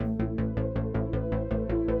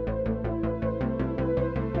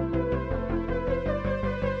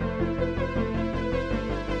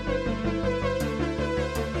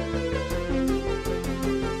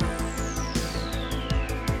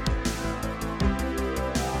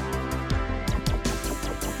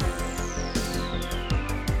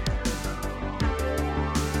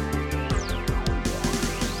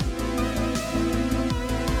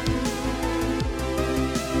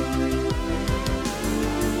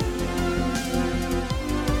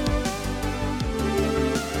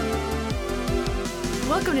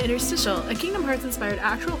Welcome to Interstitial, a Kingdom Hearts-inspired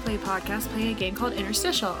actual play podcast playing a game called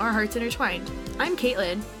Interstitial, Our Hearts Intertwined. I'm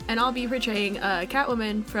Caitlin, and I'll be portraying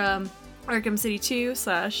Catwoman from Arkham City 2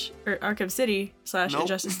 or Arkham City /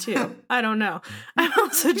 Injustice 2. I don't know. I'm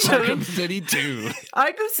also joined... Arkham City 2.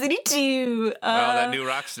 Arkham City 2! Well, that new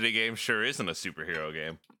Rocksteady game sure isn't a superhero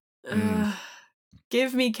game.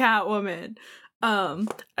 Give me Catwoman. I'm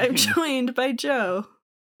joined by Joe.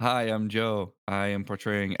 Hi, I'm Joe. I am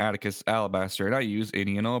portraying Atticus Alabaster, and I use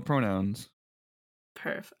any and all pronouns.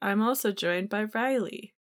 Perf. I'm also joined by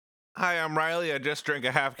Riley. Hi, I'm Riley. I just drank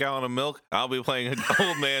a half gallon of milk. I'll be playing an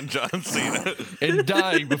old man John Cena. And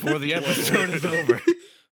dying before the episode is over.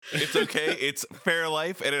 It's okay. It's fair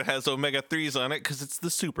life, and it has omega-3s on it because it's the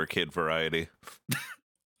super kid variety.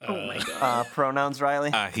 Oh my god. Pronouns,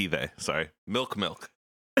 Riley? He, they. Sorry. Milk.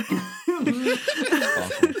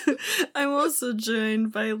 I'm also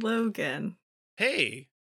joined by Logan. Hey,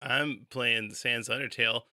 I'm playing Sans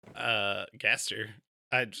Undertale, Gaster.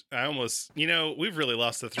 I almost, we've really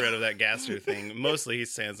lost the thread of that Gaster thing. Mostly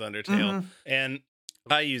he's Sans Undertale. And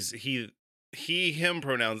I use he, him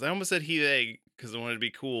pronouns. I almost said he, they, because I wanted to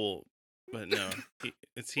be cool. But no,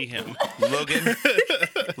 it's he, him.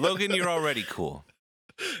 Logan, you're already cool.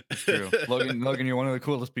 It's true. Logan, you're one of the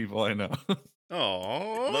coolest people I know.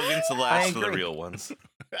 Oh, Logan's the last of the real ones.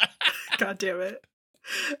 God damn it.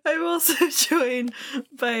 I'm also joined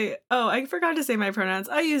by, I forgot to say my pronouns.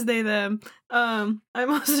 I use they, them. I'm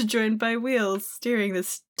also joined by Wheels steering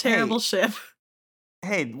this terrible ship.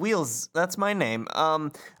 Hey, Wheels, that's my name.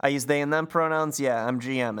 I use they and them pronouns. Yeah, I'm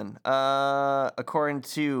GMing. According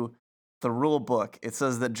to the rule book, it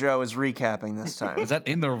says that Joe is recapping this time. Is that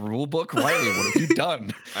in the rule book? Riley, what have you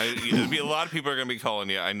done? There'd be a lot of people are going to be calling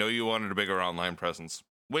you. I know you wanted a bigger online presence.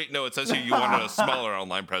 Wait, no, it says here you wanted a smaller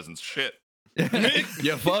online presence. Shit.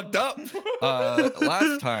 You fucked up.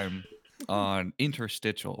 Last time on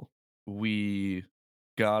Interstitial, we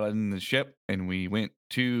got in the ship and we went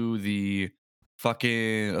to the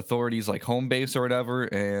fucking authorities, like home base or whatever,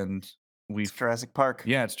 and It's Jurassic Park.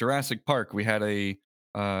 Yeah, it's Jurassic Park. We had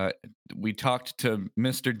we talked to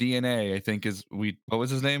Mr. DNA, I think what was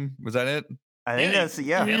his name? Was that it? I think that's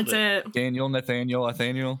it.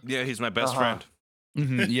 Nathaniel. Yeah, he's my best friend.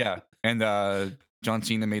 Yeah. And John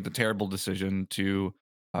Cena made the terrible decision to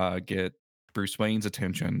get Bruce Wayne's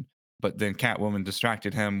attention, but then Catwoman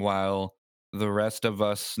distracted him while the rest of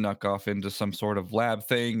us snuck off into some sort of lab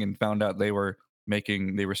thing and found out they were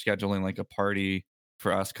scheduling like a party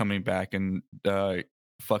for us coming back and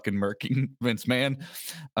fucking murking Vince McMahon.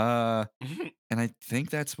 And I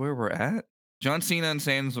think that's where we're at. John Cena and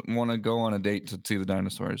Sans want to go on a date to see the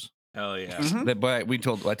dinosaurs. Hell yeah. But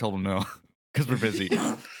I told them no because we're busy.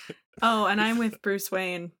 Oh, and I'm with Bruce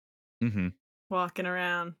Wayne. Mm-hmm. Walking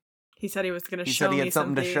around. He said he was going to He show said he me had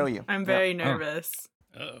something to show you. I'm very nervous.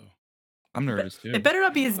 Oh. I'm nervous too. It better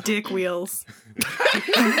not be his dick wheels. Jesus,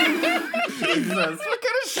 what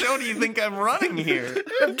kind of show do you think I'm running here?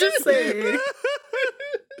 I'm just saying.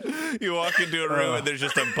 You walk into a room and there's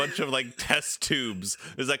just a bunch of like test tubes.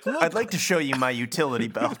 It's like, look. I'd like to show you my utility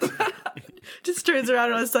belt. Just turns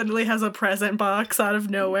around and suddenly has a present box out of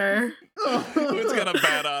nowhere. Who's got a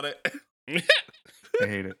bat on it? I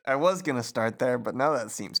hate it. I was gonna start there, but now that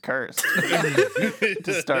seems cursed.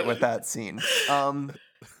 To start with that scene.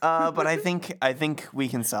 But I think we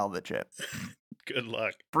can salvage it. Good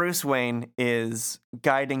luck. Bruce Wayne is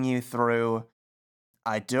guiding you through,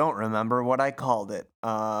 I don't remember what I called it.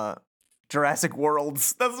 Jurassic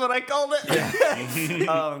Worlds. That's what I called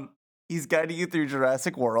it. He's guiding you through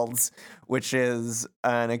Jurassic Worlds, which is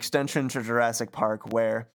an extension to Jurassic Park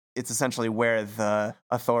where it's essentially where the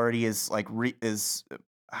authority is is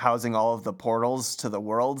housing all of the portals to the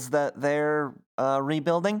worlds that they're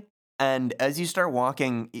rebuilding. And as you start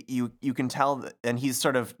walking, you can tell, and he's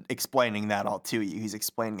sort of explaining that all to you. He's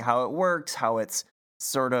explaining how it works, how it's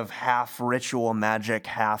sort of half ritual magic,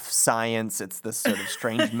 half science. It's this sort of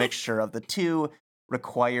strange mixture of the two,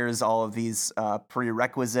 requires all of these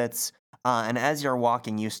prerequisites. And as you're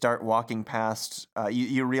walking, you start walking past,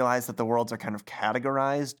 you realize that the worlds are kind of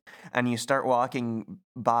categorized, and you start walking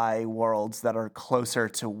by worlds that are closer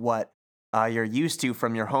to what you're used to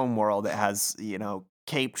from your home world. It has,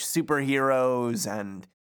 caped superheroes and,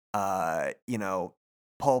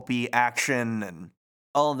 pulpy action and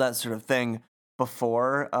all of that sort of thing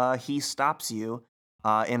before he stops you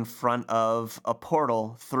in front of a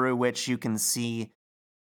portal through which you can see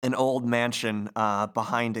an old mansion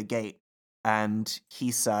behind a gate. And he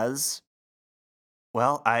says,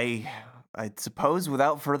 well, I suppose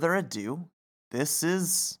without further ado,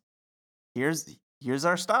 here's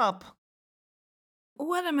our stop.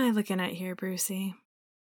 What am I looking at here, Brucey?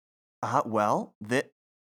 Well,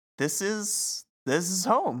 this is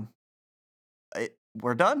home.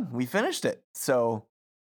 We're done. We finished it. So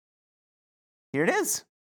here it is.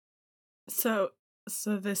 So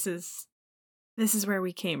this is where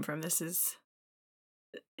we came from.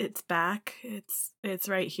 It's back. It's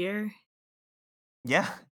right here. Yeah,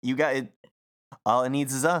 you got it. All it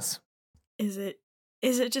needs is us. Is it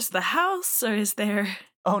just the house, or is there?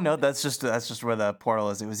 Oh no, that's just where the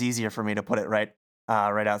portal is. It was easier for me to put it right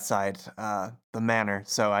outside the manor,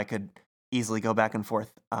 so I could easily go back and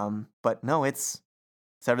forth. But no, it's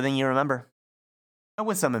everything you remember,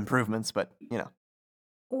 with some improvements, but you know.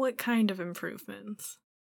 What kind of improvements?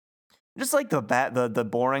 Just like the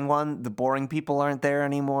boring one. The boring people aren't there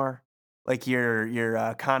anymore. Like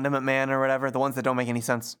your condiment man or whatever. The ones that don't make any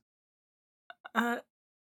sense.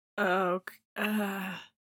 Oh.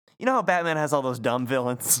 You know how Batman has all those dumb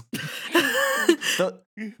villains?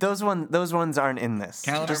 Those ones aren't in this.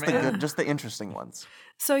 Calendar Just the Man. good, just the interesting ones.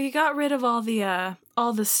 So you got rid of all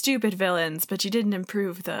the stupid villains, but you didn't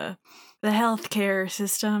improve the healthcare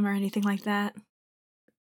system or anything like that.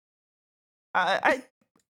 I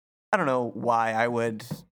don't know why I would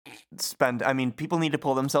spend. I mean, people need to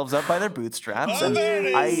pull themselves up by their bootstraps, and there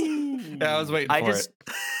it I is. Yeah, I was waiting I for just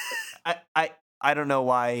it. I don't know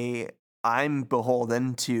why I'm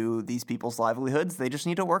beholden to these people's livelihoods. They just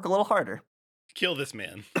need to work a little harder. Kill this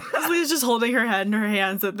man. Leslie's just holding her head in her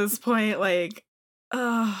hands at this point, like,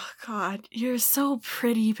 oh God, you're so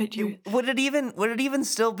pretty, but you. Would it even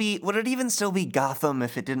still be Gotham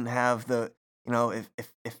if it didn't have the, you know,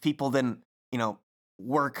 if people didn't, you know,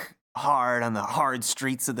 work hard on the hard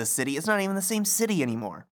streets of the city? It's not even the same city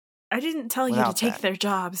anymore. I didn't tell you to Without take that. their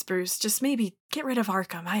jobs, Bruce. Just maybe get rid of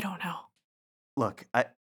Arkham. I don't know. Look, I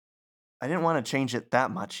didn't want to change it that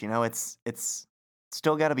much, you know. It's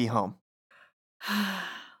still got to be home.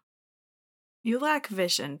 You lack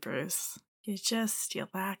vision, Bruce. You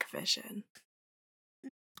lack vision.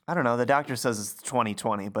 I don't know. The doctor says it's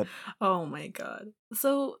 2020, but Oh my God.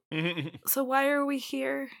 So why are we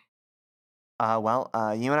here? well,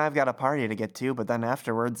 you and I've got a party to get to, but then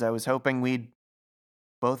afterwards, I was hoping we'd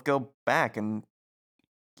both go back and,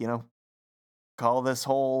 you know, call this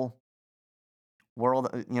whole world,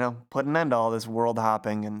 you know, put an end to all this world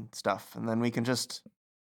hopping and stuff, and then we can just,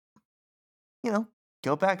 you know,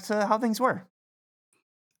 go back to how things were.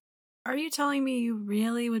 Are you telling me you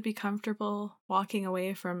really would be comfortable walking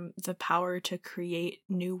away from the power to create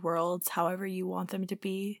new worlds however you want them to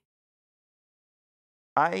be?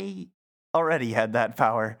 I already had that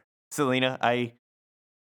power, Selena.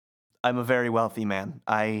 I'm a very wealthy man.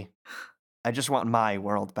 I just want my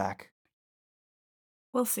world back.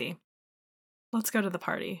 We'll see. Let's go to the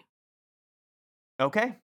party.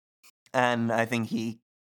 Okay. And I think he,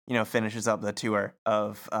 you know, finishes up the tour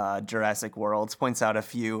of Jurassic Worlds, points out a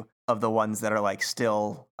few of the ones that are like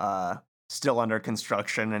still under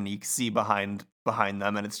construction, and you see behind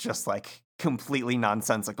them, and it's just like completely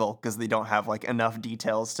nonsensical because they don't have like enough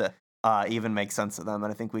details to even make sense of them.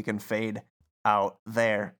 And I think we can fade out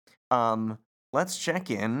there. Let's check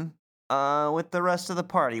in with the rest of the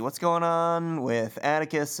party. What's going on with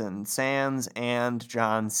Atticus and Sans and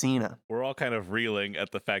John Cena? We're all kind of reeling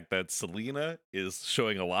at the fact that Selena is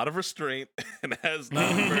showing a lot of restraint and has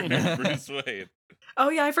not murdered Bruce Wayne. Oh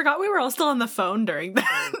yeah, I forgot we were all still on the phone during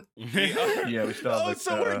that. Yeah, we still have like,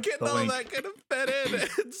 so we're getting the all link. that kind of fed in.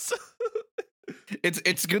 And so...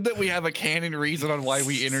 It's good that we have a canon reason on why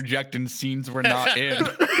we interject in scenes we're not in.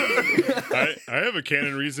 I have a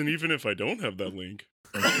canon reason even if I don't have that link.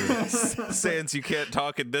 Sans, you can't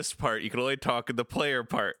talk in this part. You can only talk in the player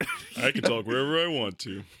part. I can talk wherever I want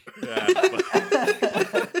to. Yeah,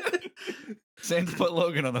 Sans put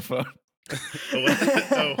Logan on the phone.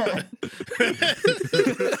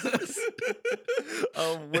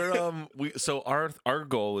 So our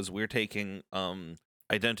goal is we're taking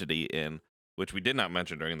Identity in, which we did not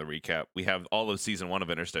mention during the recap. We have all of season 1 of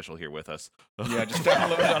Interstitial here with us. Yeah, just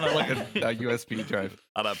download it on a USB drive.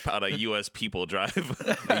 on a US people drive,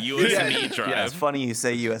 a USB drive. Yeah, it's funny you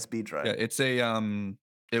say USB drive. Yeah, it's a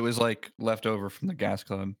it was like left over from the gas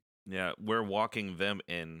club. Yeah, we're walking them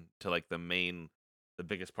in to like the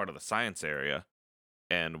biggest part of the science area,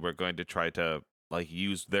 and we're going to try to like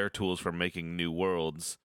use their tools for making new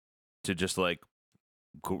worlds to just like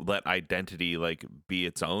let Identity like be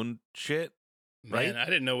its own shit. Man, I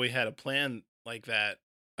didn't know we had a plan like that.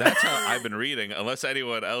 That's how I've been reading. Unless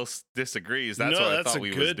anyone else disagrees, that's what I thought we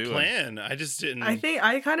was doing. That's a good plan. I just didn't. I think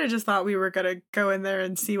I kind of just thought we were gonna go in there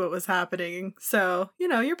and see what was happening. So, you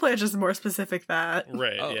know, your plan's just more specific that.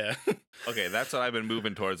 Right, Oh. yeah. Okay, that's what I've been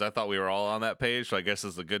moving towards. I thought we were all on that page, so I guess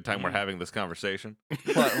it's a good time we're having this conversation.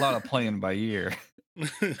 A lot of playing by ear.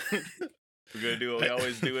 We're gonna do what we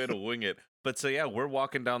always do and wing it. But so yeah, we're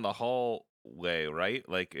walking down the hallway, right?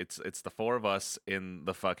 Like it's the four of us in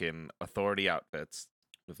the fucking authority outfits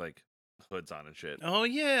with like hoods on and shit. Oh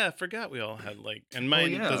yeah, I forgot we all had like, and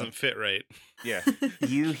mine yeah. doesn't fit right. Yeah.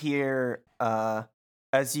 You hear,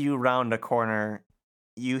 as you round a corner,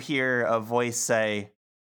 you hear a voice say,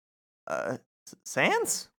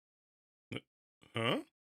 Sans? Huh?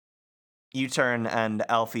 You turn and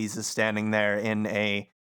Alphys is standing there in a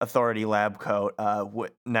authority lab coat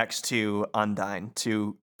next to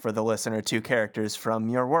Undyne, for the listener, 2 characters from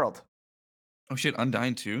your world. Oh shit,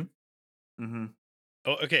 Undyne too? Mm-hmm.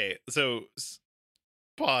 Oh, okay. So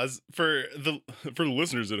pause for the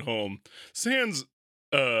listeners at home. Sans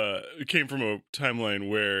came from a timeline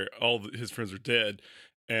where all his friends are dead,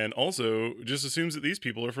 and also just assumes that these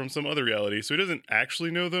people are from some other reality. So he doesn't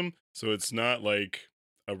actually know them. So it's not like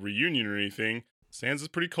a reunion or anything. Sans is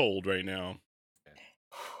pretty cold right now.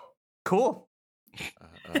 Cool.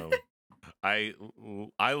 I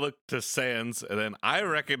look to Sans, and then I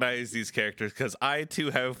recognize these characters because I too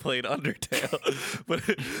have played Undertale.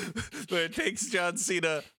 but it takes John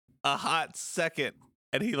Cena a hot second,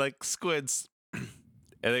 and he like squints,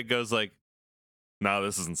 and it goes like, "No,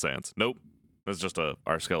 this isn't Sans. Nope, that's just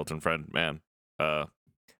our skeleton friend, man.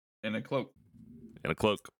 In a cloak. In a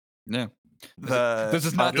cloak." Yeah. This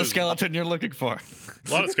is not the skeleton you're looking for.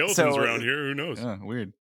 A lot of skeletons around here. Who knows? Yeah,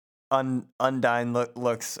 weird. Undyne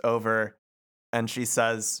looks over, and she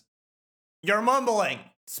says, "You're mumbling.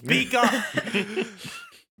 Speak up."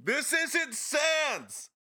 This isn't Sans.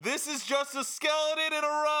 This is just a skeleton in a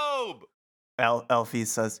robe. Alphys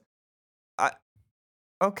says,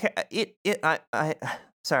 "Okay,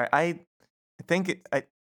 sorry, I think I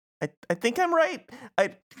think I'm right.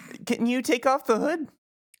 Can you take off the hood?"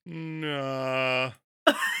 Nah.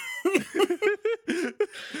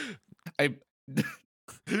 I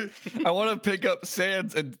want to pick up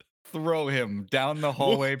Sans and throw him down the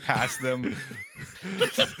hallway past them.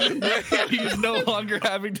 He's no longer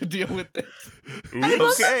having to deal with this. I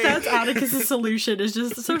love Okay. that that's Atticus's solution is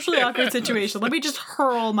just a socially awkward situation. Let me just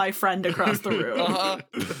hurl my friend across the room.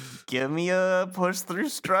 Give me a push through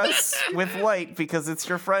stress with light because it's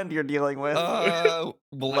your friend you're dealing with.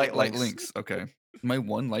 Light links. links. Okay. My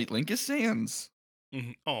one light link is Sans.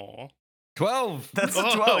 Aw. 12. That's a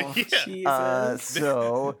Oh, 12. yeah. Jesus.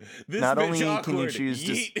 So This not bitch only can you awkward. choose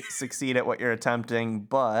to Yeet. succeed at what you're attempting,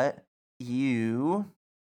 but you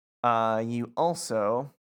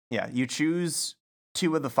also, you choose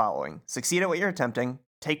 2 of the following: succeed at what you're attempting,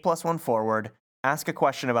 take +1 forward, ask a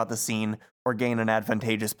question about the scene, or gain an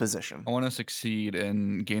advantageous position. I want to succeed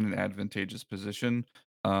and gain an advantageous position.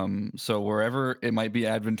 So wherever it might be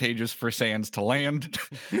advantageous for Sans to land,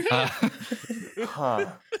 Huh.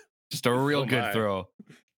 just a real Oh good my. throw.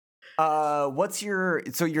 What's your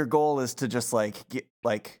goal is to just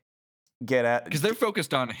get at, Because they're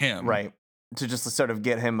focused on him. right, to just sort of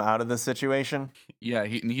get him out of the situation. Yeah,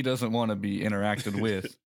 he doesn't want to be interacted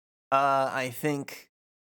with. I think.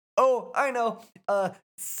 Oh, I know.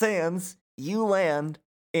 Sans, you land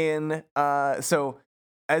in. So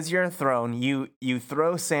as you're thrown, you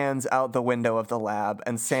throw Sans out the window of the lab,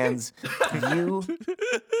 and Sans,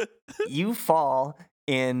 you fall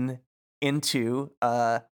into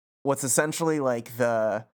what's essentially like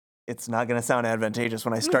the. It's not going to sound advantageous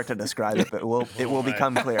when I start to describe it, but it will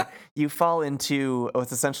become clear. You fall into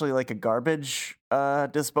what's essentially like a garbage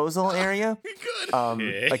disposal area,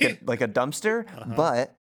 Okay. like a dumpster. Uh-huh.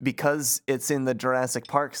 But because it's in the Jurassic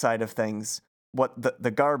Park side of things, what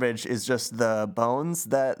the garbage is just the bones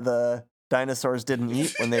that the dinosaurs didn't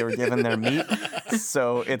eat when they were given their meat.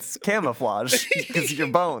 So it's camouflage because your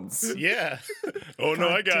bones. Yeah. Oh no,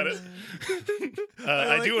 I got it. I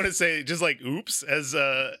like do want to say just like oops as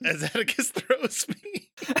Atticus throws me.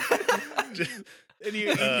 And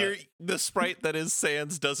you're the sprite that is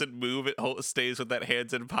Sans doesn't move; it stays with that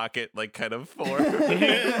hands in pocket like kind of form.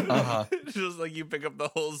 Uh-huh. Just like you pick up the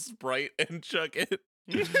whole sprite and chuck it.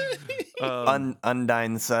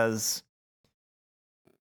 Undyne says,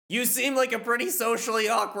 "You seem like a pretty socially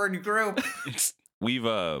awkward group." We've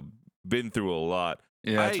been through a lot.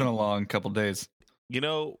 Yeah, it's been a long couple days. You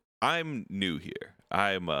know, I'm new here.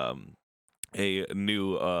 I'm a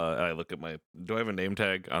new. I look at my. Do I have a name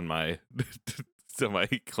tag on my to my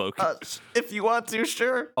cloak? If you want to,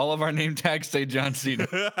 sure. All of our name tags say John Cena.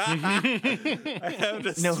 I have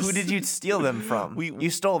to No, who did you steal them from? You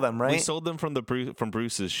stole them, right? We sold them from from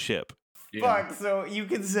Bruce's ship. Yeah. Fuck, so you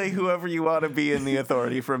can say whoever you want to be in the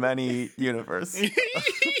Authority from any universe.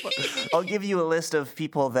 I'll give you a list of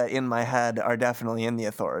people that in my head are definitely in the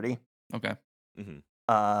Authority. Okay. Mhm.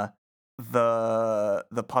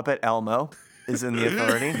 The puppet Elmo is in the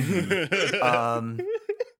Authority.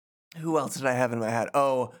 Who else did I have in my head?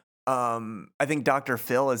 Oh, I think Dr.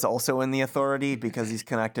 Phil is also in the Authority because he's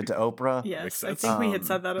connected to Oprah. Yes, I sense. think we had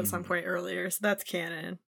said that at Mhm. some point earlier, so that's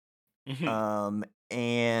canon.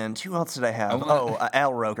 And who else did I have? want-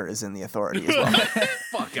 Al Roker is in the Authority as well.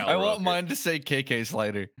 Fuck Al I want Roker. mine to say KK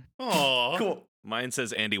Slider. Aw. Cool. Mine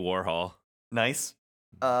says Andy Warhol. Nice.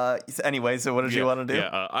 Anyway, so what did you want to do?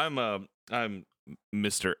 Yeah, I'm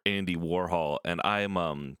Mr. Andy Warhol, and I'm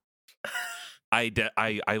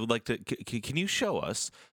I would like to. Can you show us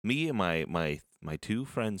me and my two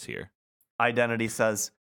friends here? Identity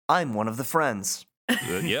says, I'm one of the friends.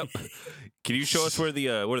 Yep. Can you show us where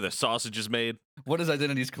the sausage is made? What does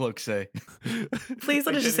Identity's cloak say? Please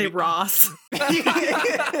let us just say Ross.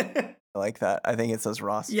 I like that. I think it says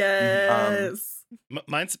Ross. Yes.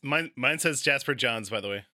 Mine says Jasper Johns, by the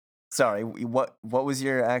way. Sorry, what was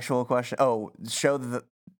your actual question? Oh,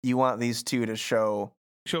 you want these two to show.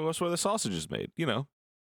 Show us where the sausage is made. You know.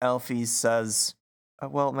 Alfie says,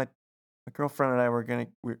 well, my girlfriend and I were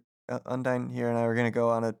Undyne here and I were gonna go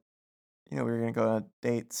on we were gonna go on a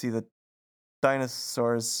date, see the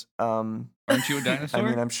dinosaurs. Aren't you a dinosaur? I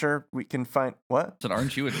mean, I'm sure we can find what? Said,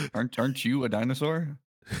 aren't you a dinosaur?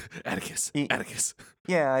 Atticus. E- Atticus.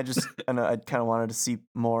 Yeah, I kind of wanted to see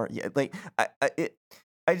more. Yeah, like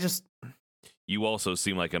I just. You also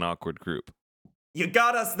seem like an awkward group. You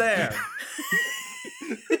got us there.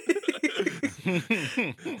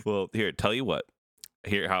 Well, here, tell you what.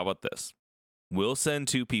 Here, how about this? We'll send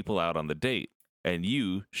two people out on the date, and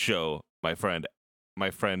you show my friend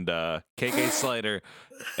KK Slider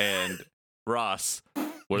and Ross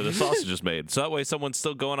where the sausage is made. So that way someone's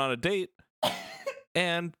still going on a date,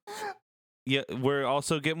 and yeah, we're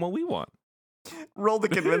also getting what we want. Roll to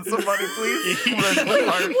convince somebody, please.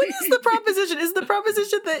 What is the proposition? Is the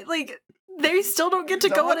proposition that they still don't get to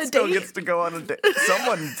go on a Still date? gets to go on a date.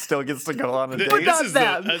 Someone still gets to go on a date. But not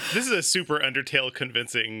them. This is a super Undertale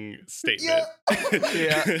convincing statement.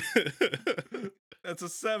 Yeah. That's a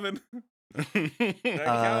 7.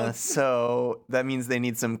 So that means they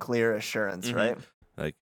need some clear assurance, Mhm. right?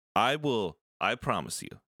 Like, I promise you.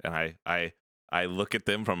 And I look at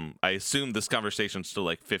them from, I assume this conversation's still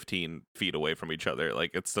like 15 feet away from each other.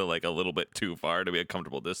 Like, it's still like a little bit too far to be a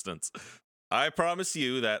comfortable distance. I promise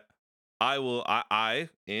you that I,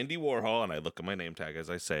 Andy Warhol, and I look at my name tag as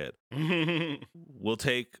I say it, will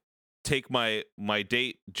take my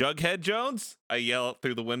date, Jughead Jones. I yell out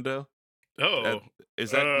through the window. Oh,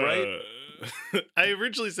 Is that right? I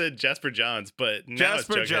originally said Jasper Johns, but now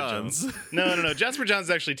Jasper it's Jughead Jones. No. Jasper Johns is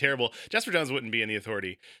actually terrible. Jasper Johns wouldn't be in the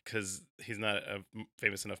Authority because he's not a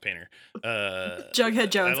famous enough painter. Jughead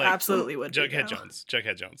Jones I like absolutely would. be Jughead now. Jones.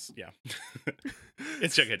 Jughead Jones. Yeah,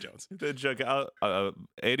 it's Jughead Jones. The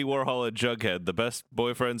Andy Warhol and Jughead, the best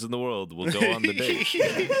boyfriends in the world, will go on the date.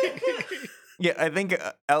 Yeah, I think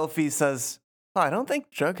Alfie says, I don't think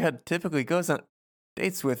Jughead typically goes on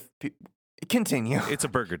dates with people. Continue. It's a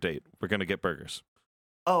burger date. We're gonna get burgers.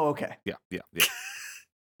 Oh, okay. Yeah.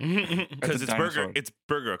 Because That's a dinosaur. it's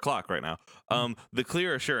burger o'clock right now. The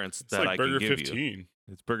clear assurance It's that like I Burger can give 15. you.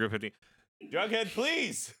 It's burger 15. Jughead,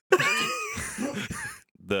 please.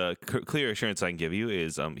 The clear assurance I can give you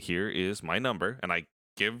is here is my number, and I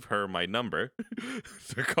give her my number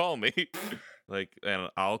to call me. And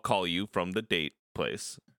I'll call you from the date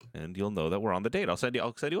place, and you'll know that we're on the date. I'll send you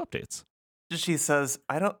updates. She says,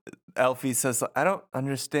 Alfie says, I don't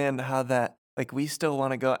understand how that, we still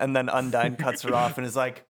want to go. And then Undyne cuts her off and is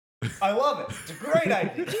like, I love it. It's a great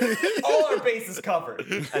idea. All our bases covered.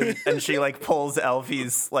 And she pulls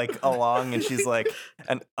Alfie's along and she's like,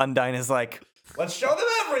 and Undyne is like, let's show them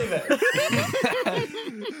everything.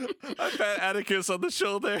 I pat Atticus on the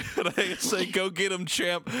shoulder and I say, go get him,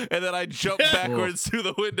 champ. And then I jump backwards through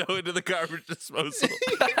the window into the garbage disposal.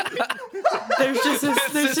 There's just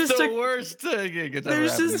the worst thing.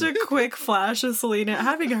 There's just a quick flash of Selena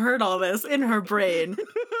having heard all this in her brain,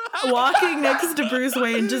 walking next to Bruce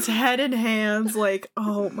Wayne, just head in hands,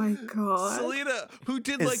 oh my god. Selena, who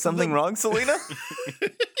did Is something wrong, Selena?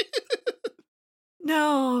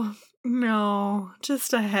 No,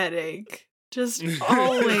 just a headache. Just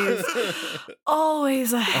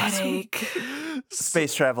always a headache.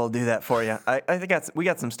 Space travel will do that for you. I think we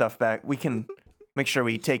got some stuff back. We can make sure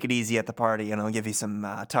we take it easy at the party, and I'll give you some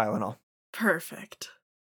Tylenol. Perfect.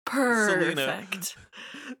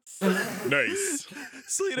 Nice.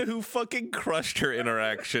 Selena, who fucking crushed her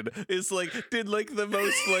interaction, is did the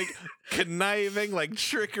most conniving,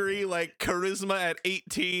 trickery, charisma at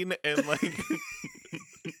 18, and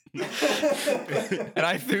And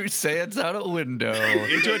I threw Sans out a window.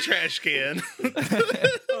 Into a trash can.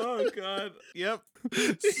 Oh God. Yep.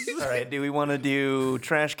 All right, do we want to do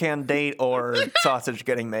trash can date or sausage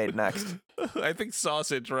getting made next? I think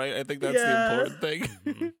sausage, right? I think that's the Yeah. important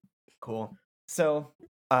thing. Cool. So,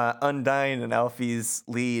 Undyne and Alfie's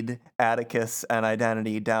lead Atticus and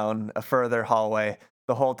Identity down a further hallway.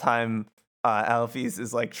 The whole time, Alfie's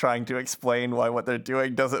is like trying to explain why what they're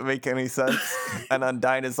doing doesn't make any sense, and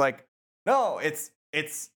Undyne is like, "No, it's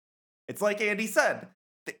like Andy said,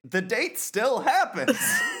 the date still happens."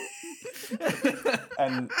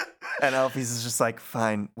 and Alfie's is just like,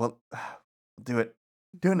 "Fine, well, do it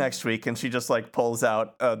next week," and she just like pulls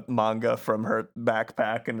out a manga from her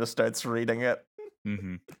backpack and just starts reading it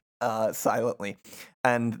silently.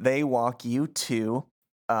 And they walk you to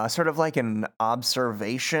sort of like an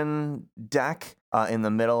observation deck in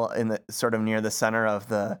the middle, in the sort of near the center of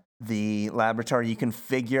the laboratory. You can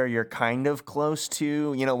figure you're kind of close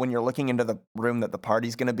to, when you're looking into the room that the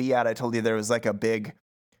party's going to be at. I told you there was like a big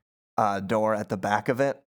door at the back of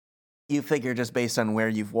it. You figure just based on where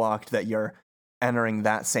you've walked that you're entering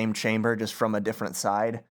that same chamber just from a different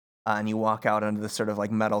side, and you walk out onto this sort of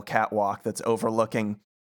like metal catwalk that's overlooking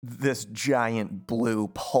this giant blue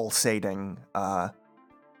pulsating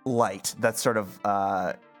light that's sort of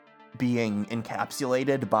being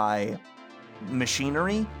encapsulated by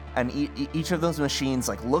machinery, and each of those machines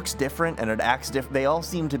like looks different and it acts different. They all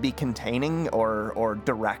seem to be containing or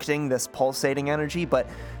directing this pulsating energy, but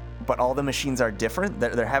all the machines are different.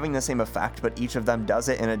 They're having the same effect, but each of them does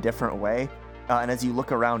it in a different way. And as you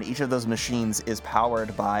look around, each of those machines is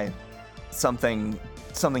powered by something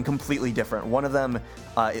completely different. One of them,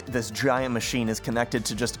 this giant machine, is connected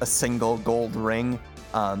to just a single gold ring.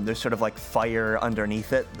 There's sort of like fire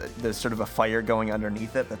underneath it. There's sort of a fire going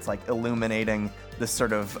underneath it that's like illuminating this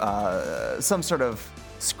sort of, some sort of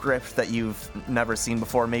script that you've never seen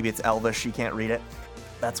before. Maybe it's Elvish, you can't read it.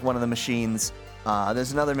 That's one of the machines.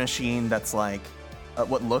 There's another machine that's like,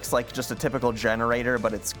 what looks like just a typical generator,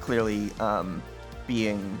 but it's clearly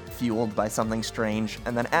being fueled by something strange.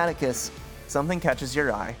 And then Atticus, something catches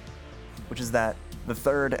your eye, which is that the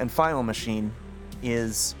third and final machine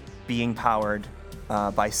is being powered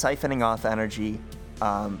by siphoning off energy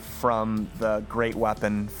from the great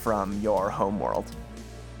weapon from your homeworld.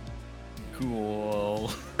 Cool.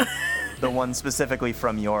 The one specifically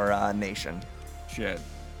from your nation. Shit.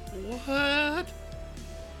 What?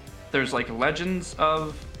 There's like legends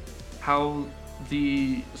of how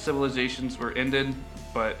the civilizations were ended,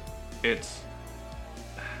 but there's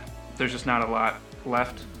just not a lot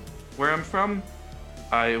left where I'm from.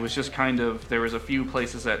 It was just there was a few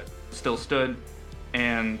places that still stood,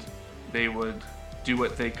 and they would do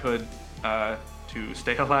what they could to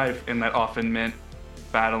stay alive, and that often meant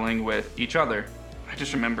battling with each other. I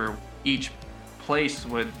just remember each place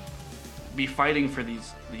would be fighting for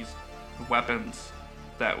these weapons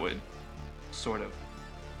that would sort of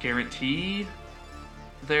guarantee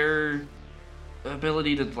their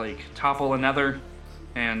ability to like topple another.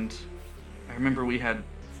 And I remember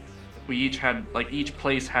each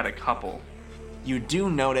place had a couple. You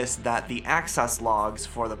do notice that the access logs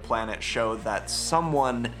for the planet show that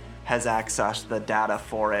someone has accessed the data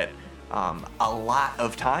for it a lot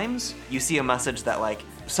of times. You see a message that like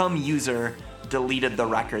some user deleted the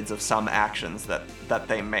records of some actions that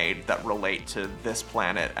they made that relate to this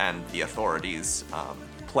planet and the authorities'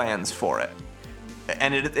 plans for it.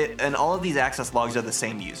 And and all of these access logs are the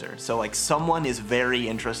same user. So like someone is very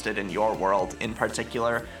interested in your world in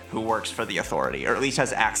particular who works for the authority, or at least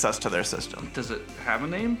has access to their system. Does it have a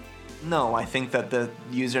name? No, I think that the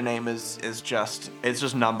username is just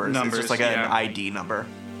numbers. It's just like yeah. an ID number.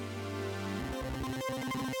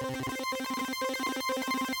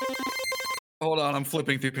 Hold on, I'm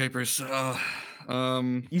flipping through papers.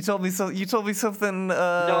 You told me something. No,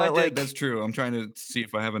 I did. like... That's true. I'm trying to see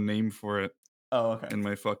if I have a name for it Oh, okay. in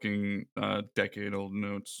my fucking decade-old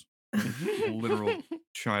notes. Literal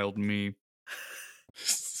child me.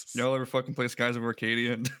 Y'all ever fucking play Skies of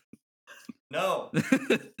Arcadia? No.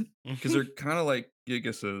 Because they're kind of like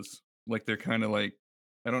Gigases. Like they're kind of like,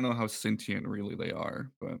 I don't know how sentient really they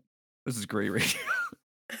are, but this is great radio.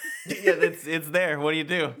 Yeah, it's there. What do you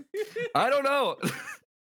do? I don't know.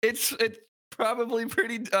 It's probably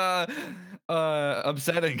pretty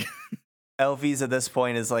upsetting. Elfie's at this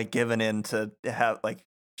point is like given in to have like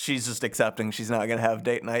she's just accepting she's not gonna have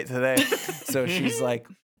date night today. So she's like,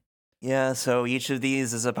 yeah, so each of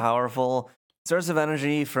these is a powerful source of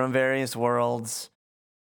energy from various worlds.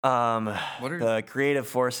 The creative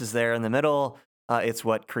force is there in the middle. It's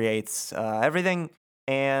what creates everything,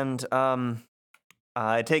 and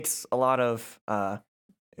it takes a lot of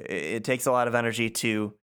energy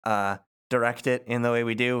to direct it in the way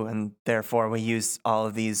we do, and therefore we use all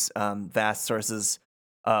of these vast sources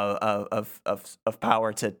of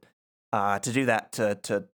power to do that,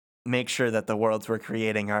 to make sure that the worlds we're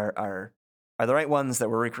creating are the right ones, that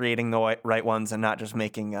we're recreating the right ones, and not just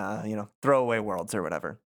making throwaway worlds or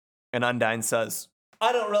whatever. And Undyne says,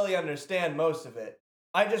 I don't really understand most of it.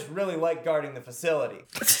 I just really like guarding the facility.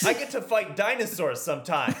 I get to fight dinosaurs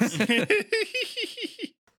sometimes. I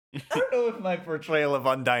don't know if my portrayal of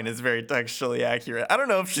Undyne is very textually accurate. I don't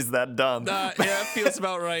know if she's that dumb. Yeah, it feels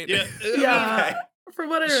about right. Yeah. Yeah. Okay. From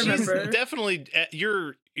what I She's remember. definitely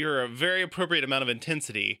you're a very appropriate amount of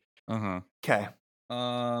intensity. Okay.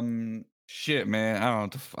 Shit, man. I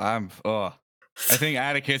don't. I think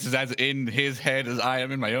Atticus is as in his head as I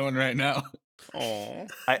am in my own right now. Oh.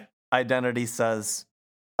 Identity says,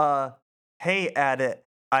 hey,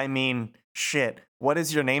 shit. What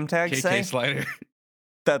does your name tag say? KK Slider.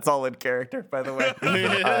 That's all in character, by the way.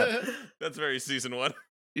 That's very season 1.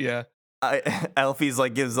 Yeah. Elfie's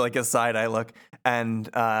gives a side eye look, and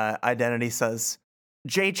Identity says,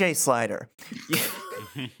 JJ Slider.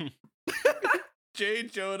 J.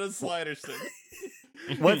 Jonah Sliderson.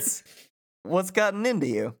 What's gotten into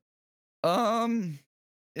you?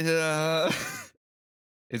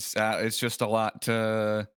 It's just a lot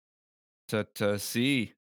to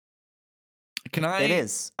see. Can I? It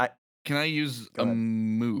is. Can I use Go a ahead.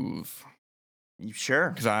 move? You sure?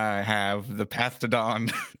 Because I have the Path to Dawn.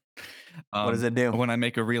 What does it do? When I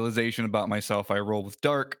make a realization about myself, I roll with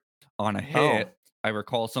Dark. On a hit, Oh. I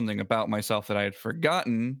recall something about myself that I had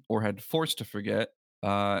forgotten or had forced to forget,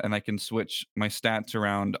 and I can switch my stats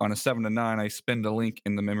around. On a 7 to 9, I spend a link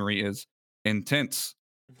in the memory is intense.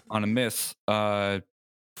 On a miss, fuck.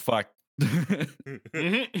 Hit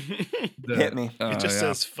me. It just yeah.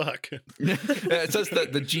 says fuck. It says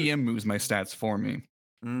that the GM moves my stats for me.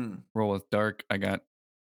 Mm. Roll with Dark. I got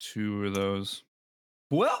 2 of those.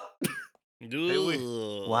 Well,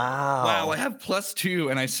 Ooh. Wow. wow, I have +2,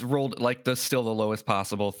 and I rolled still the lowest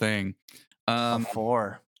possible thing. A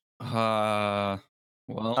 4. Well,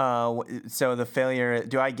 So the failure,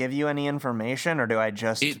 do I give you any information, or do I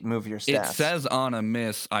just move your it stats? says on a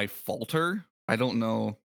miss, I falter. I don't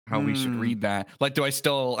know how we should read that. Do I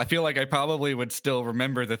feel like I probably would still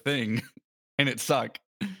remember the thing and it suck.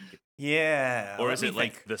 Yeah. Or let is me it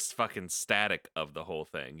think. this fucking static of the whole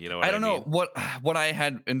thing? You know what I don't know. mean? What I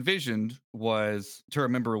had envisioned was to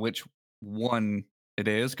remember which one it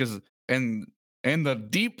is, because in the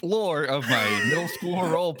deep lore of my middle school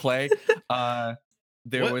role play,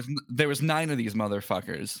 there was 9 of these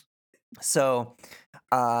motherfuckers. So,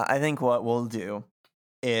 I think what we'll do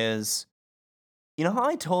is, you know how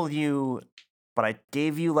I told you, but I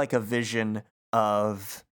gave you a vision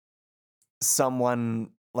of someone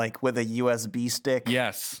with a USB stick,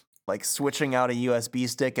 Yes. switching out a USB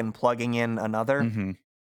stick and plugging in another. Mm-hmm.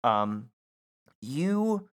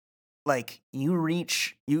 You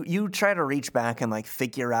try to reach back and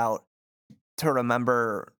figure out to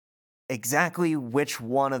remember exactly which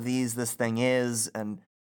one of these this thing is and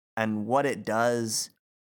what it does.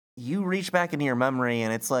 You reach back into your memory,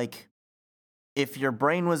 and it's if your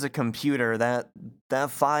brain was a computer, that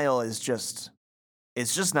file is just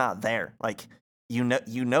not there. You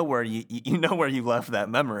know where you left that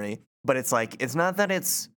memory, but it's not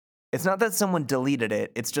that someone deleted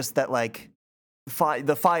it. It's just that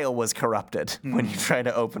the file was corrupted when you try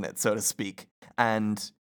to open it, so to speak.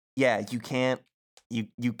 And yeah, you can't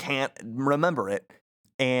remember it.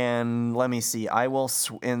 And let me see. I will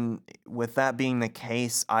with that being the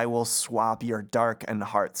case, I will swap your Dark and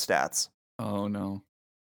Heart stats. Oh no.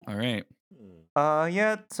 All right.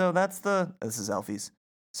 Yeah, so this is Elfie's.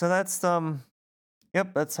 So that's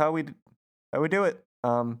yep, that's how we do it.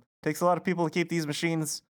 Takes a lot of people to keep these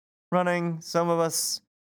machines running. Some of us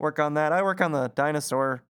work on that. I work on the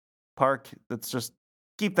dinosaur park. That's just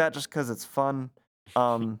keep that just cuz it's fun.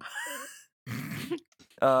 Then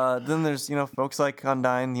there's, folks like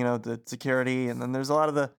Undyne, the security, and then there's a lot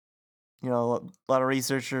of the a lot of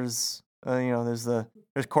researchers, there's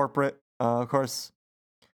corporate, of course.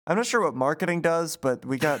 I'm not sure what marketing does, but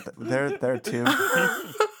we got there too.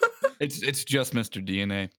 It's just Mr.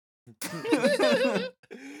 DNA.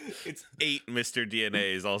 It's 8 Mr.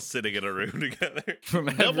 DNAs all sitting in a room together. From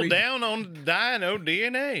Double down on Dino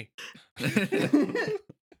DNA.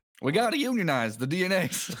 We gotta unionize the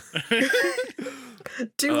DNAs.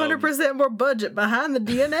 200% more budget behind the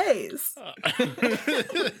DNAs.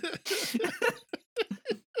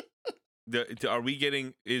 Are we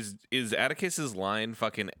getting is Atticus's line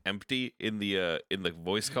fucking empty in the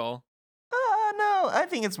voice call? No, I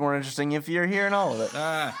think it's more interesting if you're hearing all of it.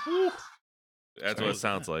 That's what it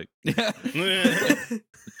sounds like. Yeah.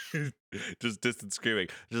 Just distant screaming.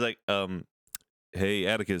 Just like, hey,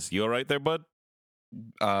 Atticus, you all right there, bud?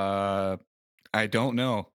 I don't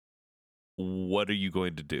know. What are you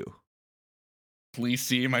going to do? Please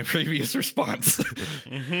see my previous response.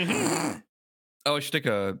 Oh, I should take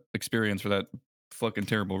a experience for that fucking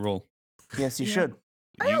terrible roll. Yes, you Yeah. should.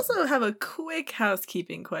 I also have a quick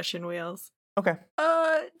housekeeping question, Wheels. Okay.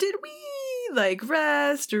 Did we like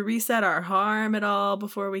rest or reset our harm at all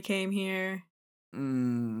before we came here?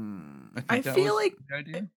 think I that feel was like- the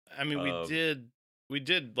idea. I mean, we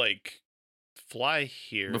did like fly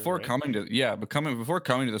here Before right? coming to before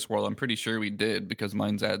coming to this world, I'm pretty sure we did because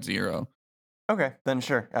mine's at 0. Okay, then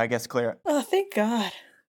sure. I guess clear it. Oh, thank God.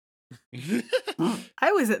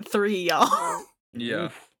 I was at 3, y'all. Yeah.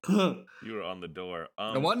 You were on the door.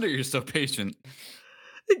 No wonder you're so patient.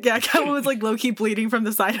 Yeah, Catwoman was like low key bleeding from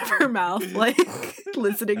the side of her mouth, like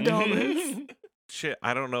listening to all this. Shit,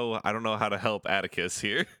 I don't know how to help Atticus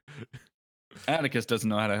here. Atticus doesn't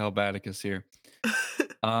know how to help Atticus here.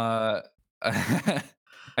 I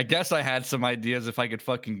guess I had some ideas if I could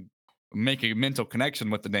fucking make a mental connection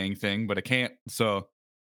with the dang thing, but I can't. So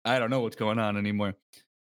I don't know what's going on anymore.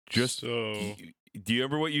 Just So do you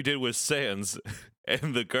remember what you did with Sans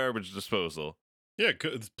and the garbage disposal? yeah,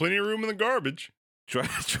 there's plenty of room in the garbage.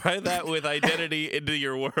 Try that with identity into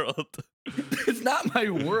your world. It's not my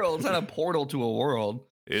world. It's not a portal to a world.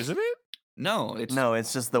 Isn't it? No, it's No,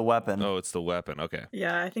 it's just the weapon. Oh, it's the weapon. Okay.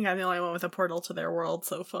 Yeah, I think I'm the only one with a portal to their world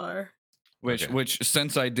so far. which Okay.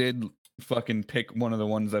 since I did fucking pick one of the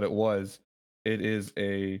ones that it is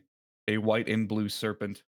a white and blue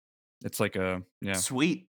serpent. It's like a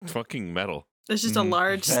Sweet. Fucking metal. It's just a Mhm.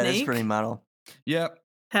 large That is snake. pretty metal. yeah,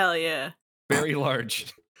 Hell yeah. very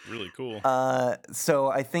large. Really cool. So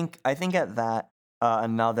I think at that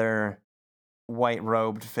another white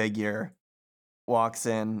robed figure walks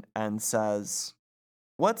in and says,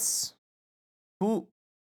 "Who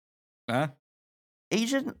Huh?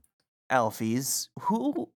 Agent Alphys?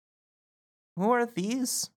 Who are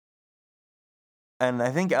these?" And I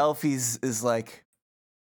think Alphys is like,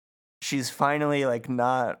 she's finally like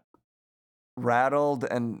not rattled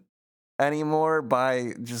and anymore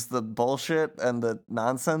by just the bullshit and the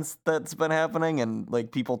nonsense that's been happening and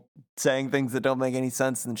like people saying things that don't make any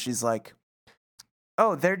sense. And she's like,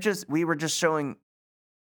 "Oh, we were just showing,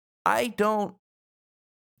 I don't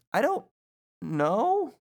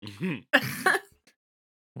know."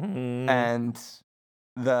 And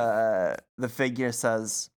the figure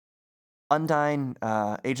says, "Undyne,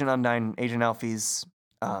 Agent Undyne, Agent Alphys,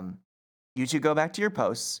 you two go back to your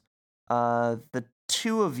posts. The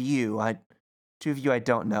two of you I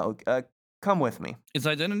don't know. Come with me." Is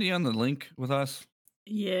identity on the link with us?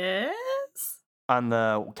 Yes? On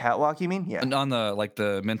the catwalk, you mean? Yeah. And on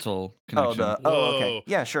the mental Oh, connection. okay. Whoa.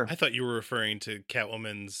 Yeah, sure. I thought you were referring to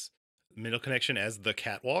Catwoman's mental connection as the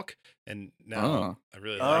catwalk, and now Oh. I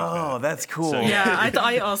really like Oh, that. that's cool. So, Yeah,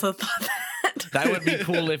 I also thought that. That would be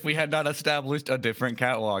cool if we had not established a different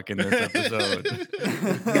catwalk in this episode.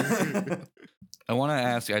 I want to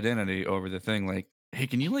ask identity over the thing, like, hey,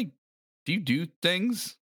 can you do you do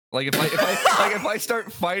things? Like if I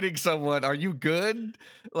start fighting someone, are you good?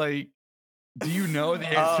 Like, do you know the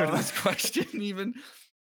answer to this question even?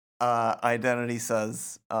 Identity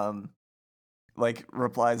says,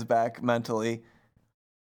 replies back mentally,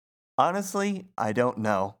 "Honestly, I don't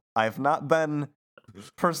know. I've not been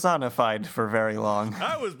personified for very long."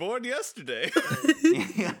 I was born yesterday.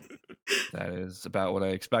 That is about what I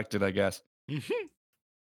expected, I guess.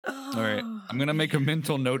 All All right, I'm gonna make a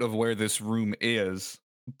mental note of where this room is,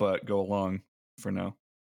 but go along for now.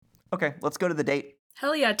 Okay, let's go to the date.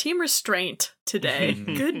 Hell yeah, team restraint today.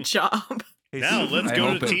 Good job. Now let's I go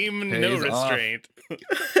hope to it team no pays off. restraint.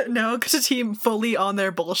 No, because a team fully on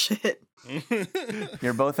their bullshit.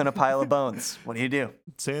 You're both in a pile of bones. What do you do?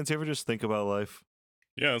 Sans, you ever just think about life?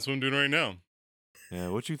 Yeah, that's what I'm doing right now. Yeah,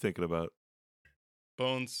 what you thinking about?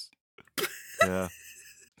 Bones. Yeah,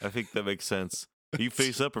 I think that makes sense. Are you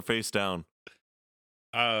face up or face down?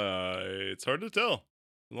 It's hard to tell.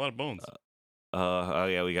 A lot of bones. Oh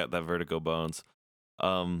yeah, we got that vertigo bones.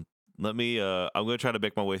 Let me. I'm gonna try to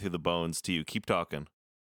make my way through the bones to you. Keep talking.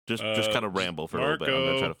 Just kind of ramble for a little bit. I'm gonna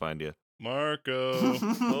Marco. try to find you. Marco.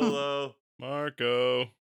 Hello. Marco.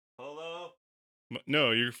 Hello.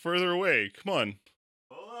 No, you're further away. Come on.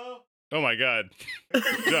 Hello. Oh my God.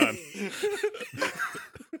 John.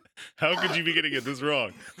 How could you be getting it this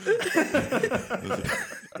wrong?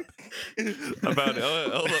 About it.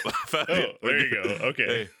 Hold up. I found Oh, it. there you go.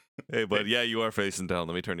 Okay. Hey, bud. Yeah, you are facing down.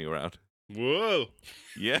 Let me turn you around. Whoa.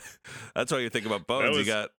 Yeah, that's why you think about bones. You was-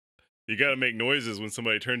 got You got to make noises when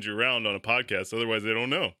somebody turns you around on a podcast, otherwise they don't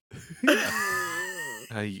know.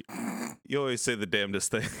 You always say the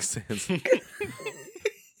damnedest things.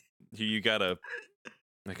 You got a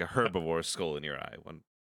herbivore skull in your eye. One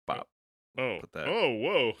pop. Oh, Put that- oh,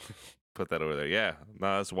 whoa. Put that over there. Yeah,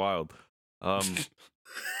 no, that's wild.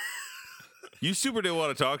 You super didn't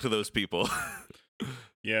want to talk to those people.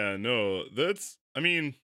 Yeah, no, I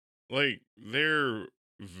mean, like, they're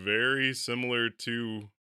very similar to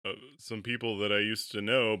some people that I used to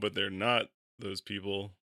know, but they're not those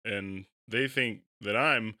people. And they think that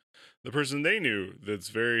I'm the person they knew that's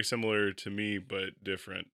very similar to me, but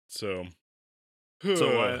different. So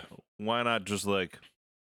why not just like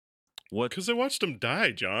what? Because I watched them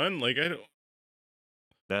die, John. Like, I don't.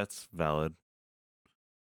 That's valid.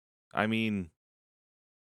 I mean,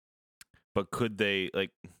 but could they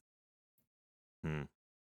like?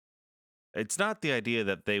 It's not the idea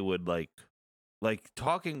that they would like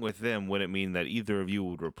talking with them wouldn't mean that either of you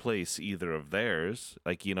would replace either of theirs.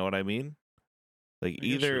 Like, you know what I mean? Like I guess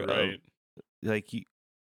either you're right. like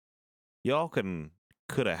y'all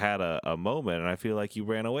could have had a moment, and I feel like you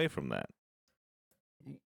ran away from that.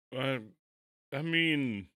 I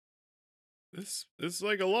mean, this is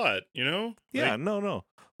like a lot, you know? Yeah, Like, no.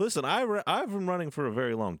 Listen, I've been running for a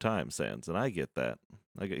very long time, Sans, and I get that.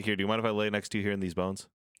 Here, do you mind if I lay next to you here in these bones?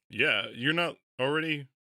 yeah, you're not already.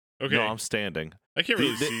 Okay, No, I'm standing. I can't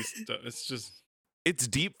really the- see stuff. It's just It's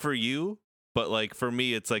deep for you, but like for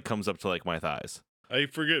me, it's like comes up to like my thighs. I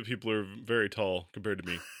forget people are very tall compared to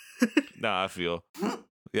me. Nah, I feel.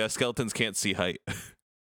 Yeah, skeletons can't see height.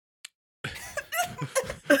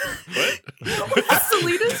 What?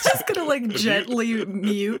 Selena's just gonna like gently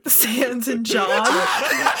mute Sans and John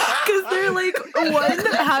because they're like one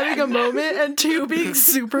having a moment and two being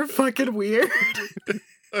super fucking weird.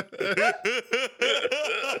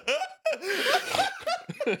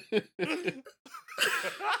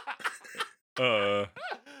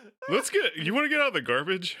 Let's get. You want to get out of the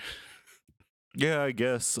garbage? Yeah, I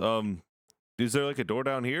guess. Is there like a door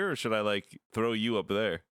down here, or should I like throw you up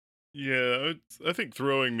there? Yeah, I think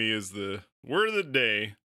throwing me is the word of the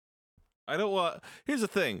day. I don't want. Here's the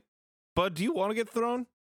thing, Bud. Do you want to get thrown?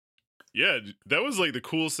 Yeah, that was like the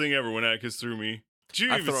coolest thing ever when Atticus threw me. Did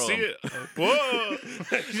you I even throw see him. it? Whoa!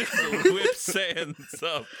 Just whip Sans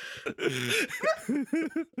up.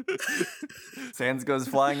 Sans goes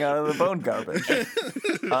flying out of the bone garbage.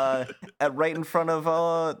 Right in front of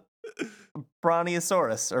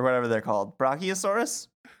Bronchiosaurus, or whatever they're called. Brachiosaurus?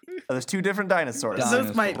 There's two different dinosaurs.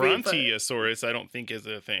 Those might be, but Bronchiosaurus, I don't think is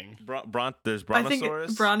a thing. There's I think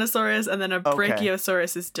Brontosaurus. Brontosaurus and then a Okay.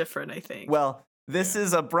 Brachiosaurus is different, I think. Well, this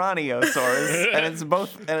is a Bronchiosaurus, and it's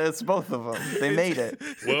both of them. They made it.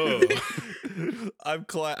 Whoa.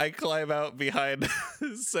 I climb out behind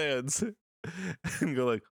Sans and go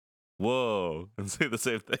like, "Whoa," and say the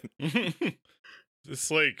same thing.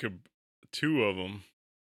 It's like two of them.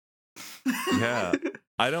 Yeah.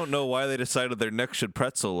 I don't know why they decided their neck should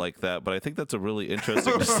pretzel like that, but I think that's a really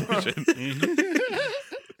interesting decision.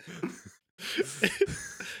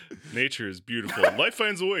 Nature is beautiful. Life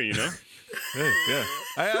finds a way, you know? Hey, yeah.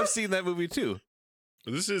 I have seen that movie too.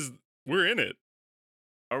 We're in it.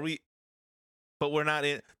 Are we? But we're not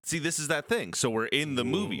in. See, this is that thing. So we're in the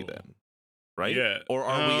movie Ooh. then, right? Yeah. Or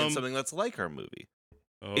are we in something that's like our movie?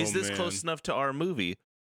 Oh, Is this man. close enough to our movie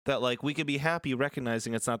that like we could be happy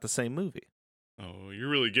recognizing it's not the same movie? Oh, you're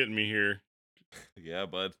really getting me here. Yeah,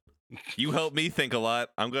 bud. You help me think a lot.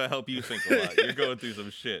 I'm gonna help you think a lot. You're going through some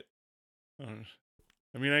shit.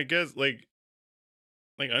 I mean, I guess like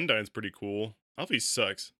Undyne's pretty cool. Alfie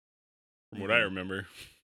sucks, from what I remember.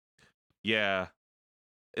 Yeah.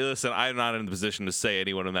 Listen, I'm not in the position to say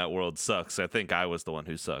anyone in that world sucks. I think I was the one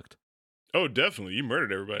who sucked. Oh, definitely, you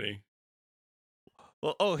murdered everybody.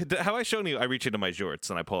 Well, have I shown you? I reach into my jorts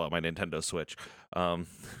and I pull out my Nintendo Switch.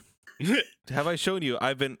 Have I shown you?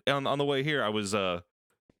 I've been on the way here. I was I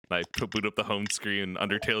boot up the home screen.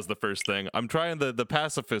 Undertale's the first thing. I'm trying the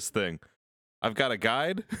pacifist thing. I've got a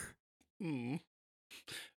guide.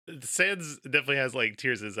 Sans definitely has like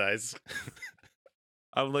tears in his eyes.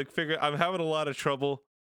 I'm like I'm having a lot of trouble,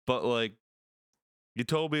 but like you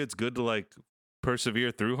told me it's good to like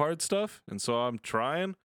persevere through hard stuff, and so I'm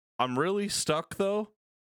trying. I'm really stuck though.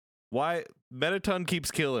 Why Metaton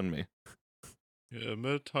keeps killing me? Yeah,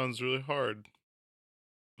 Metaton's really hard.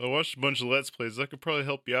 I watched a bunch of Let's Plays. That could probably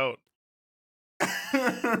help you out.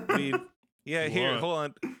 I mean, yeah, here, What? hold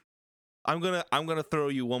on. I'm gonna throw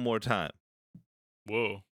you one more time.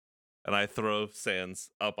 Whoa. and I throw Sans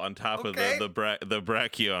up on top Okay. of the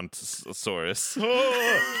Brachiosaurus.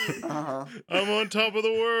 Uh-huh. I'm on top of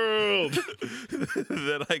the world.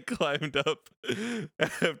 Then I climbed up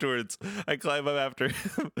afterwards. I climb up after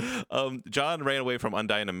him. John ran away from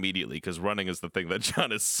Undyne immediately because running is the thing that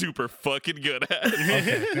John is super fucking good at.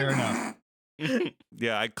 Okay, fair enough.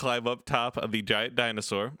 Yeah, I climb up top of the giant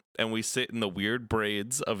dinosaur, and we sit in the weird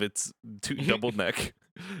braids of its double neck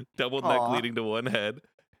Aw. leading to one head.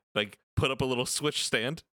 Like, put up a little switch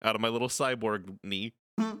stand out of my little cyborg knee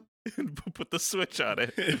and put the switch on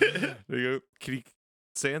it. There you go.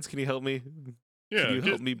 Sans, can you help me? Yeah, Can you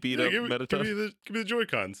help me beat up give Metatron? me the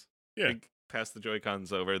Joy-Cons. Yeah. I pass the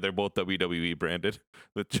Joy-Cons over. They're both WWE branded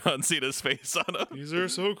with John Cena's face on them. These are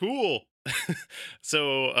so cool.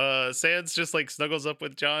 So Sans just like snuggles up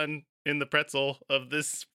with John in the pretzel of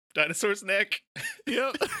this dinosaur's neck.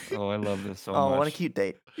 Yep. Oh, I love this so Oh, much. what a cute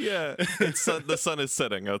date. Yeah. The sun is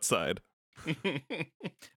setting outside.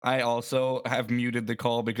 I also have muted the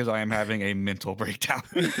call because I am having a mental breakdown.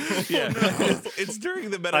 Yeah. no. It's during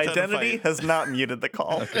the Metatron Identity fight. has not muted the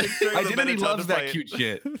call. It's during the Identity Metatron loves that fight cute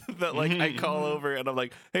shit. that like I call over and I'm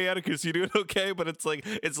like, "Hey Atticus, you doing okay?" But it's like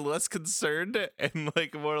it's less concerned and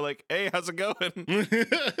like more like, "Hey, how's it going?"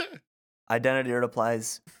 Identity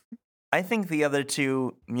replies, I think the other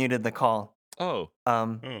two muted the call. Oh,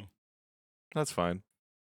 Oh. that's fine.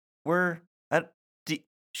 We're at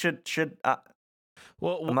should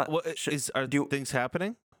Well, I'm not- what should- is are do- things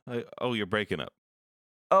happening? Oh, you're breaking up.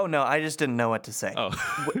 oh no, I just didn't know what to say. Oh,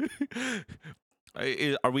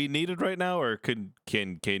 are we needed right now, or can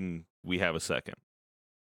we have a second?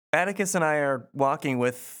 Atticus and I are walking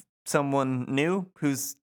with someone new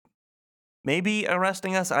who's maybe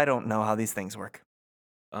arresting us. I don't know how these things work.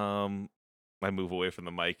 I move away from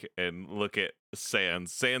the mic and look at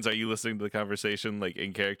Sans. Sans, are you listening to the conversation like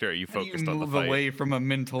in character? Are you How do focused you on the move fight? away from a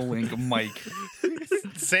mental link mic?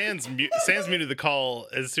 Sans muted the call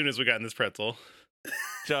as soon as we got in this pretzel.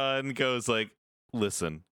 John goes like,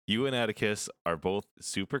 "Listen, you and Atticus are both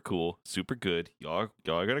super cool, super good. Y'all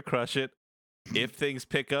are gonna crush it. If things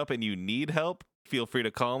pick up and you need help, feel free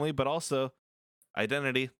to call me. But also,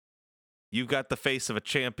 Identity, you've got the face of a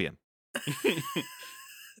champion.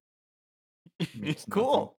 It's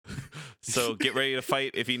Cool. So get ready to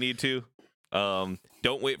fight if you need to.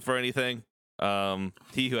 Don't wait for anything.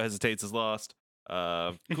 He who hesitates is lost.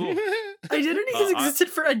 Cool. Identity has I- existed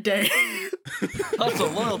for a day. nothing. Also,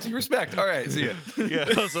 loyalty, respect. All right, see ya. Yeah,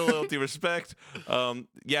 also loyalty, respect.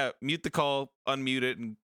 Yeah, mute the call, unmute it,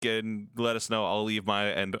 and let us know. I'll leave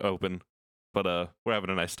my end open. But we're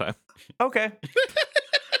having a nice time. Okay.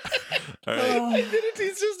 All right.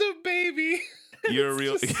 Identity's just a baby. You're a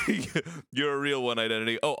real you're a real one,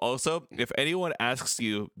 Identity. Oh, also, if anyone asks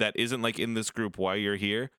you that isn't like in this group why you're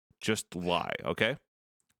here, just lie, okay?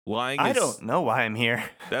 Lying I is don't know why I'm here.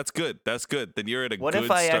 That's good. That's good. Then you're at a What good if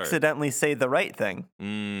I start. accidentally say the right thing?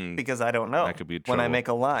 Because I don't know That could be when I trouble. make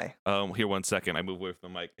a lie. Here, 1 second. I move away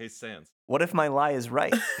from the mic. Hey, Sans. What if my lie is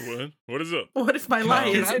right? What? What is up? What if my lie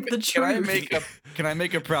Can isn't the truth? Can I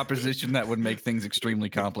make a proposition that would make things extremely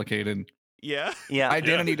complicated? Yeah. Yeah.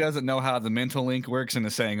 Identity doesn't know how the mental link works and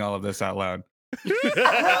is saying all of this out loud.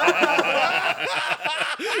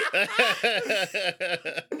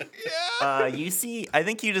 I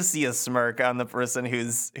think you just see a smirk on the person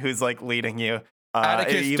who's like leading you.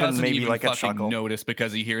 Atticus even doesn't maybe even like a fucking chuckle. notice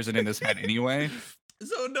because he hears it in his head anyway.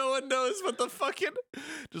 So no one knows what the fucking.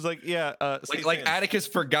 Just like, yeah. Like Atticus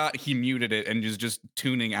forgot he muted it and is just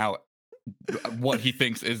tuning out what he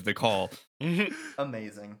thinks is the call.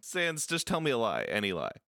 Amazing. Sans, just tell me a lie. Any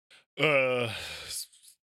lie.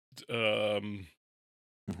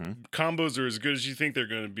 Combos are as good as you think they're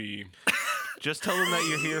gonna be. Just tell them that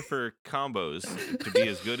you're here for combos to be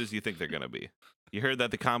as good as you think they're going to be. You heard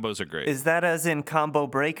that the combos are great. Is that as in combo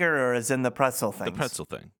breaker or as in the pretzel thing? The pretzel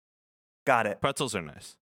thing. Got it. Pretzels are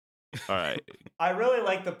nice. All right. I really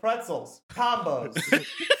like the pretzels. Combos.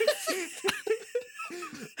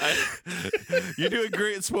 You're doing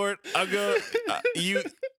great, sport. I'll go. You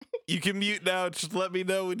can mute now. Just let me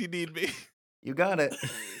know when you need me. You got it.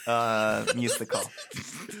 Mute the call.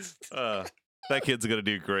 That kid's gonna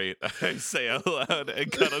do great. I say out loud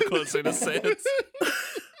and cuddle closer to Sans.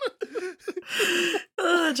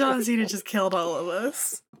 John Cena just killed all of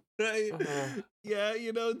us. Yeah,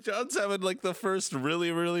 you know, John's having like the first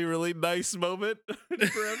really, really, really nice moment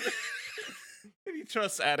forever. And he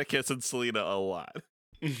trusts Atticus and Selena a lot.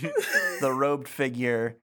 The robed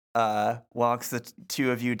figure walks the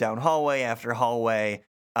two of you down hallway after hallway.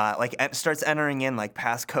 Starts entering in like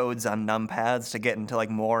passcodes on numpads to get into like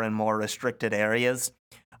more and more restricted areas.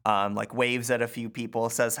 Like waves at a few people,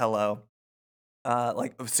 says hello.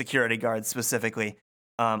 like security guards specifically.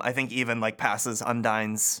 I think even like passes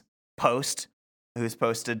Undyne's post, who's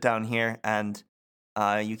posted down here, and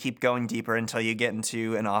you keep going deeper until you get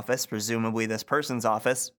into an office, presumably this person's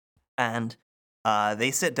office, and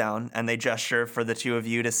they sit down and they gesture for the two of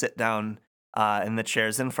you to sit down in the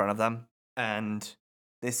chairs in front of them, and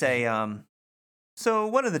they say, "So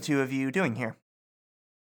what are the two of you doing here?"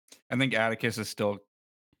 I think Atticus is still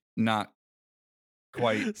not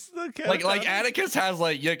quite Look like Atticus has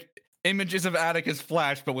like images of Atticus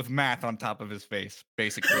flash, but with math on top of his face,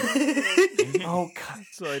 basically. Oh,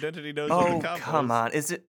 So identity knows. oh, come on!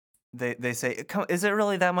 Is it? They say, is it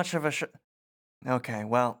really that much of a? Okay,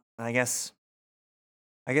 well, I guess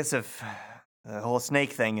if the whole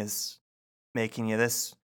snake thing is making you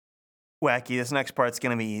this wacky, this next part's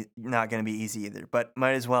not gonna be easy either. But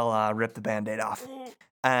might as well rip the Band-Aid off.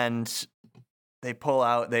 And they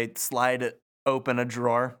slide open a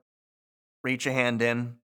drawer, reach a hand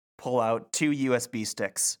in, pull out 2 USB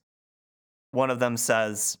sticks. One of them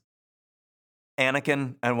says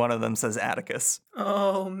Anakin, and one of them says Atticus.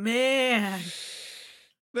 Oh, man.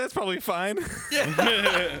 That's probably fine.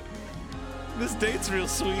 This date's real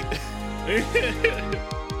sweet.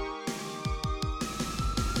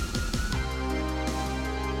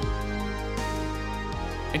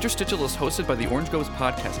 Interstitial is hosted by the Orange Groves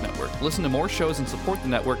Podcast Network. Listen to more shows and support the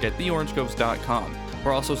network at theorangegroves.com.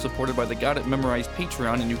 We're also supported by the Got It Memorized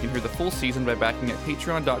Patreon, and you can hear the full season by backing at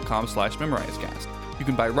patreon.com/memorizecast. You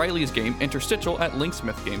can buy Riley's game, Interstitial, at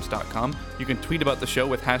linksmithgames.com. You can tweet about the show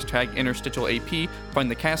with hashtag InterstitialAP, find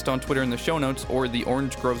the cast on Twitter in the show notes, or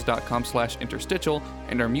theorangegroves.com/interstitial,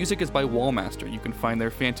 and our music is by Wallmaster. You can find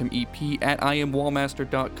their Phantom EP at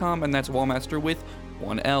iamwallmaster.com, and that's Wallmaster with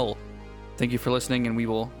 1 L. Thank you for listening, and we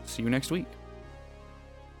will see you next week.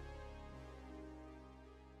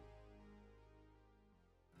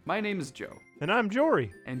 My name is Joe, And I'm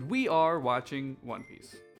Jory. and we are watching One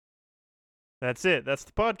Piece. That's it. That's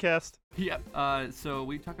the podcast. Yep. So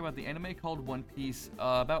we talk about the anime called One Piece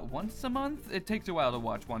about once a month. It takes a while to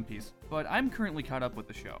watch One Piece, but I'm currently caught up with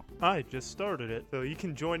the show. I just started it, so you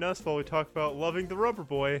can join us while we talk about loving the Rubber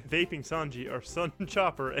Boy, vaping Sanji, our son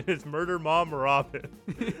Chopper, and his murder mom Robin.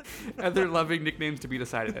 Other loving nicknames to be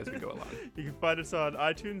decided as we go along. You can find us on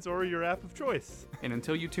iTunes or your app of choice. And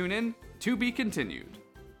until you tune in, to be continued.